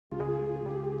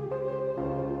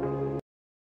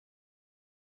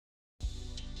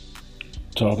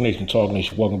Talk Nation,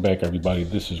 welcome back everybody.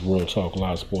 This is Real Talk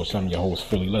Live Sports. I'm your host,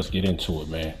 Philly. Let's get into it,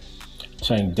 man.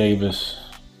 Tank Davis,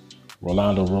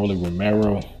 Rolando, ROLLY,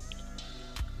 Romero.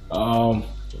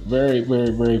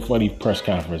 Very funny press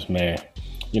conference, man.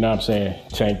 You know what I'm saying?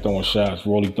 Tank throwing shots,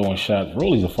 ROLLY throwing shots.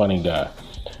 ROLLY's a funny guy.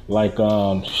 Like,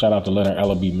 shout out to Leonard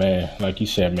Ellaby, man. Like he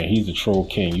said, man, he's the troll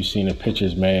king. You seen the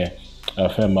pictures, man,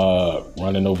 of him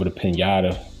running over the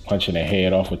pinata, punching the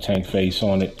head off with Tank face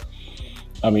on it.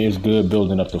 I mean, it's good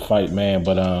building up the fight, man,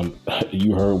 but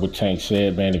you heard what Tank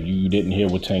said, man. If you didn't hear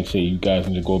what Tank said, you guys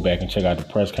need to go back and check out the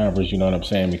press conference, you know what I'm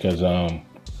saying? Because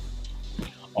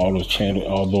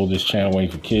although this channel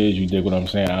ain't for kids, you dig what I'm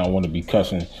saying? I don't want to be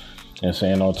cussing and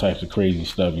saying all types of crazy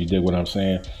stuff, you dig what I'm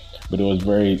saying? But it was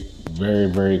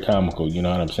very comical, you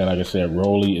know what I'm saying? Like I said,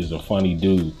 ROLLY is a funny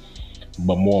dude,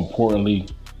 but more importantly,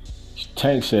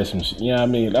 Tank said some, you know what I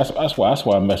mean? That's why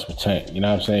I mess with Tank, you know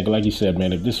what I'm saying? Like he said,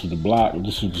 man, if this was the block, if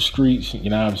this was the streets,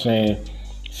 you know what I'm saying?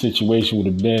 Situation would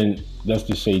have been, let's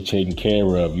just say, taken care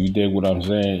of. You dig what I'm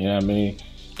saying? You know what I mean?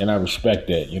 And I respect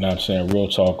that, you know what I'm saying? Real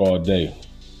talk all day.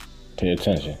 Pay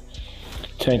attention.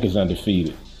 Tank is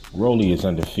undefeated. ROLLY is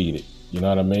undefeated. You know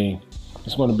what I mean?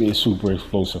 It's going to be a super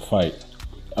explosive fight.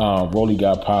 ROLLY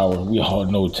got power. We all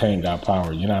know Tank got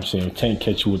power. You know what I'm saying? If Tank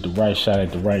catch you with the right shot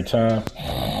at the right time,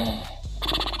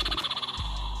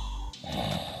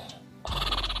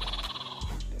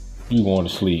 you going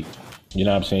to sleep. You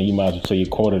know what I'm saying? You might as well take your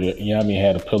quarter to, you know what I mean,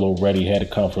 had a pillow ready, had a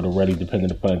comforter ready, depending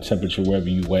upon the temperature wherever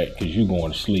you at, because you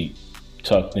going to sleep,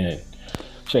 tucked in.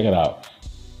 Check it out.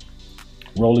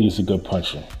 ROLLY is a good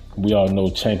puncher. We all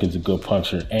know Tank is a good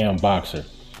puncher and boxer.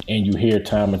 And you hear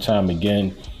time and time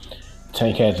again,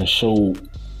 Tank hasn't showed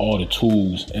all the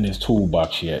tools in his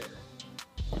toolbox yet.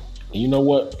 And you know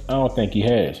what? I don't think he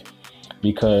has.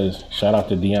 Because shout out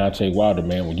to Deontay Wilder,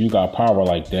 man. When you got power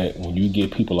like that, when you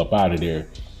get people up out of there,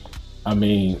 I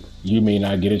mean, you may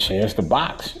not get a chance to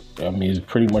box. I mean, it's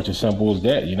pretty much as simple as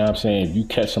that. You know what I'm saying? If you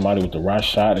catch somebody with the right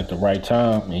shot at the right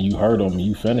time and you hurt them and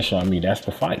you finish them, I mean, that's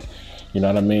the fight. You know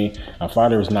what I mean? A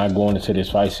fighter is not going into this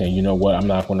fight saying, you know what, I'm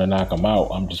not going to knock him out.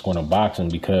 I'm just going to box him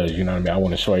because, you know what I mean, I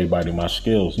want to show everybody my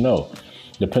skills. No.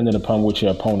 Depending upon what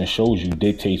your opponent shows you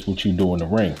dictates what you do in the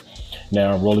ring.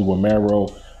 Now, ROLLY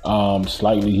Romero,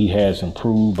 slightly he has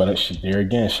improved, but there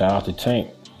again, shout out to Tank.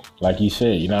 Like he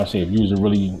said, you know what I'm saying, if you was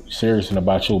really serious and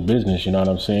about your business, you know what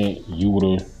I'm saying, you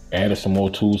would have added some more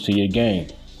tools to your game.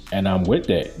 And I'm with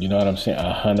that, you know what I'm saying,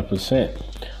 100%.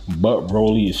 But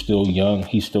ROLLY is still young.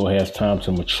 He still has time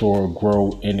to mature,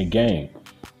 grow in the game.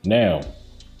 Now,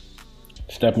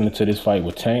 stepping into this fight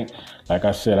with Tank, like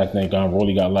I said, I think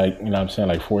ROLLY got like, you know what I'm saying,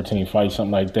 like 14 fights,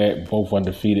 something like that, both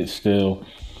undefeated still.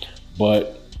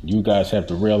 But you guys have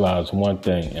to realize one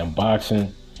thing. In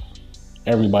boxing,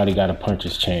 everybody got a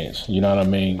puncher's chance. You know what I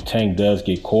mean? Tank does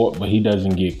get caught, but he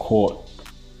doesn't get caught,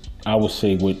 I would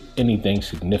say, with anything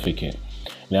significant.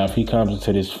 Now, if he comes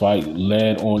into this fight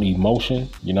led on emotion,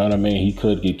 you know what I mean? He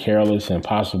could get careless and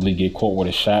possibly get caught with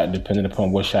a shot, depending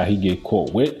upon what shot he get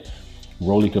caught with.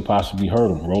 ROLLY could possibly hurt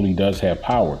him. ROLLY does have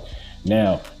power.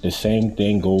 Now, the same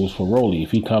thing goes for ROLLY.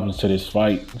 If he comes into this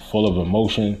fight full of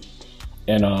emotion,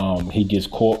 and he gets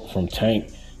caught from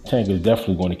Tank, Tank is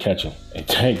definitely going to catch him. And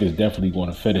Tank is definitely going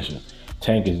to finish him.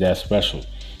 Tank is that special.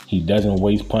 He doesn't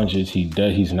waste punches.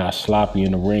 He's not sloppy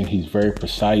in the ring. He's very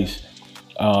precise.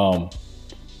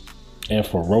 And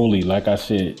for ROLLY, like I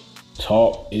said,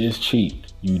 talk is cheap.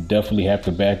 You definitely have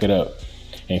to back it up.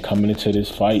 And coming into this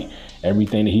fight,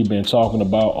 everything that he's been talking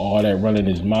about, all that running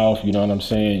his mouth, you know what I'm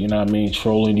saying? You know what I mean?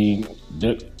 Trolling,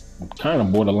 kind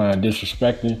of borderline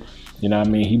disrespecting. You know what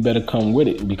I mean? He better come with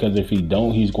it, because if he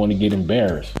don't, he's going to get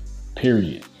embarrassed,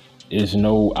 period. It's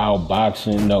no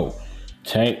outboxing, no.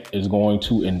 Tank is going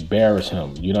to embarrass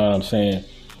him, you know what I'm saying?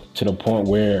 To the point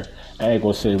where, I ain't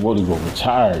going to say ROLLY will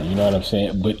retire, you know what I'm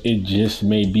saying? But it just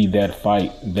may be that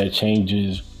fight that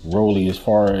changes ROLLY as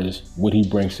far as what he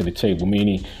brings to the table,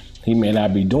 meaning he may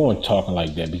not be talking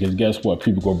like that, because guess what?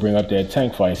 People going to bring up that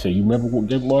Tank fight and say, you remember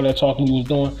all that talking you was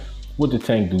doing? What did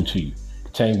Tank do to you?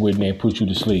 Tank went in there and put you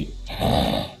to sleep.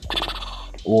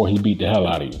 Or he beat the hell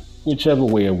out of you. Whichever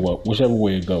way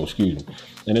it goes, excuse me.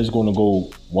 And it's going to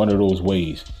go one of those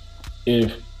ways.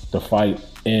 If the fight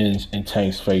ends in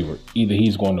Tank's favor, either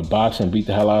he's going to box and beat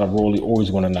the hell out of ROLLY, or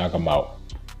he's going to knock him out,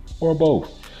 or both.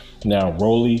 Now,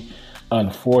 ROLLY,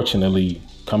 unfortunately,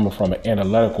 coming from an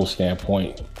analytical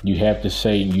standpoint, you have to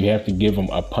say, you have to give him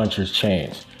a puncher's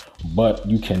chance. But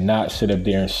you cannot sit up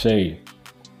there and say,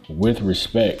 with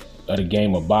respect of the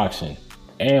game of boxing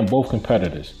and both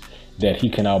competitors, that he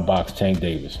can outbox Tank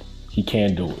Davis. He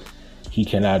can't do it. He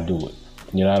cannot do it.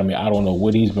 You know what I mean? I don't know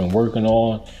what he's been working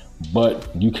on, But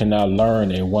you cannot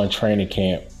learn in one training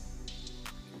camp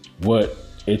what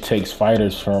it takes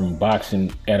fighters from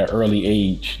boxing at an early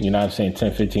age, you know what I'm saying,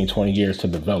 10, 15, 20 years to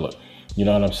develop. You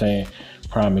know what I'm saying?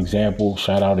 Prime example,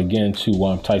 shout out again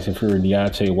to Tyson Fury and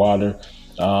Deontay Wilder.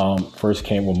 First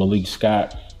came with Malik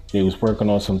Scott. They was working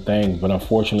on some things, but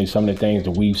unfortunately some of the things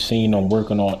that we've seen them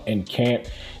working on in camp,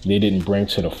 they didn't bring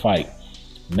to the fight.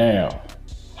 Now,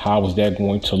 how is that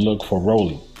going to look for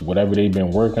ROLLY? Whatever they've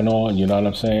been working on, you know what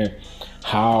I'm saying?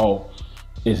 How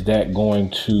is that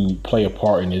going to play a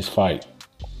part in this fight?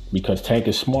 Because Tank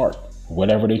is smart.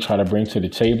 Whatever they try to bring to the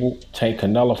table, Tank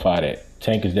can nullify that.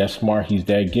 Tank is that smart, he's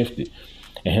that gifted.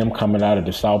 And him coming out of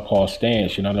the southpaw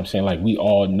stance, you know what I'm saying? Like, we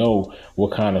all know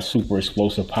what kind of super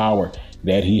explosive power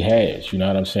that he has. You know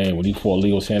what I'm saying? When he fought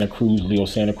Leo Santa Cruz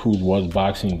was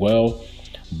boxing well,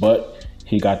 but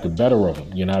he got the better of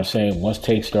him. You know what I'm saying? Once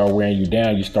Tank start wearing you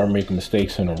down, you start making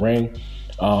mistakes in the ring.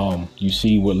 You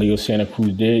see what Leo Santa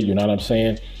Cruz did, you know what I'm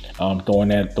saying? Throwing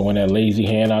that lazy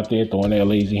hand out there,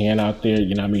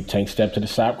 you know what I mean? Tank stepped to the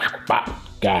side,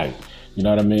 got him. You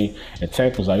know what I mean? And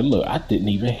Tank was like, look, I didn't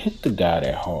even hit the guy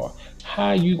that hard.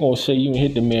 How you gonna say you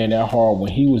hit the man that hard when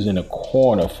he was in a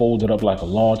corner, folded up like a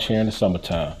lawn chair in the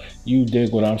summertime? You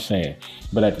dig what I'm saying?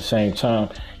 But at the same time,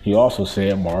 he also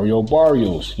said Mario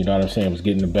Barrios, you know what I'm saying, was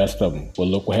getting the best of him. But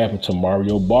look what happened to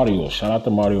Mario Barrios. Shout out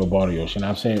to Mario Barrios. You know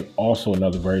what I'm saying? Also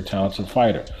another very talented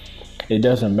fighter. It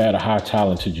doesn't matter how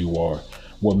talented you are.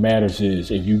 What matters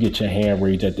is if you get your hand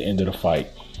raised at the end of the fight.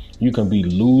 You can be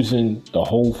losing the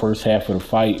whole first half of the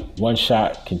fight. One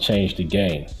shot can change the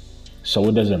game. So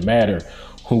it doesn't matter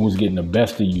who was getting the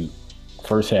best of you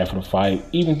first half of the fight,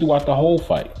 even throughout the whole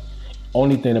fight.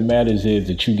 Only thing that matters is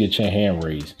that you get your hand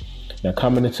raised. Now,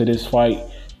 coming into this fight,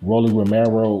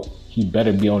 Romero, he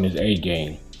better be on his A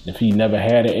game. If he never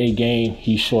had an A game,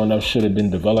 he sure enough should have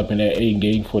been developing that A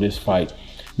game for this fight,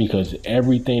 because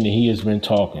everything that he has been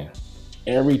talking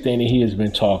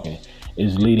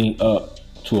is leading up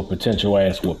to a potential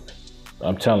ass whooping.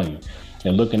 I'm telling you.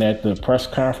 And looking at the press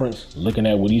conference, looking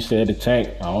at what he said to Tank,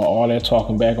 all that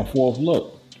talking back and forth,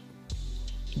 look,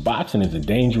 boxing is a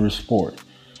dangerous sport.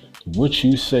 What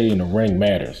you say in the ring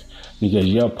matters, because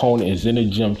your opponent is in the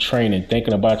gym training,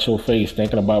 thinking about your face,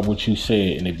 thinking about what you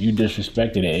said. And if you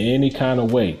disrespect it in any kind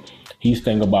of way, he's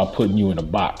thinking about putting you in a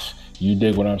box. You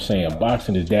dig what I'm saying?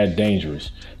 Boxing is that dangerous.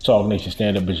 Talk Nation,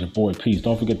 stand up, as your boy. Peace.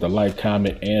 Don't forget to like,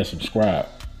 comment, and subscribe.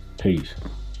 Peace.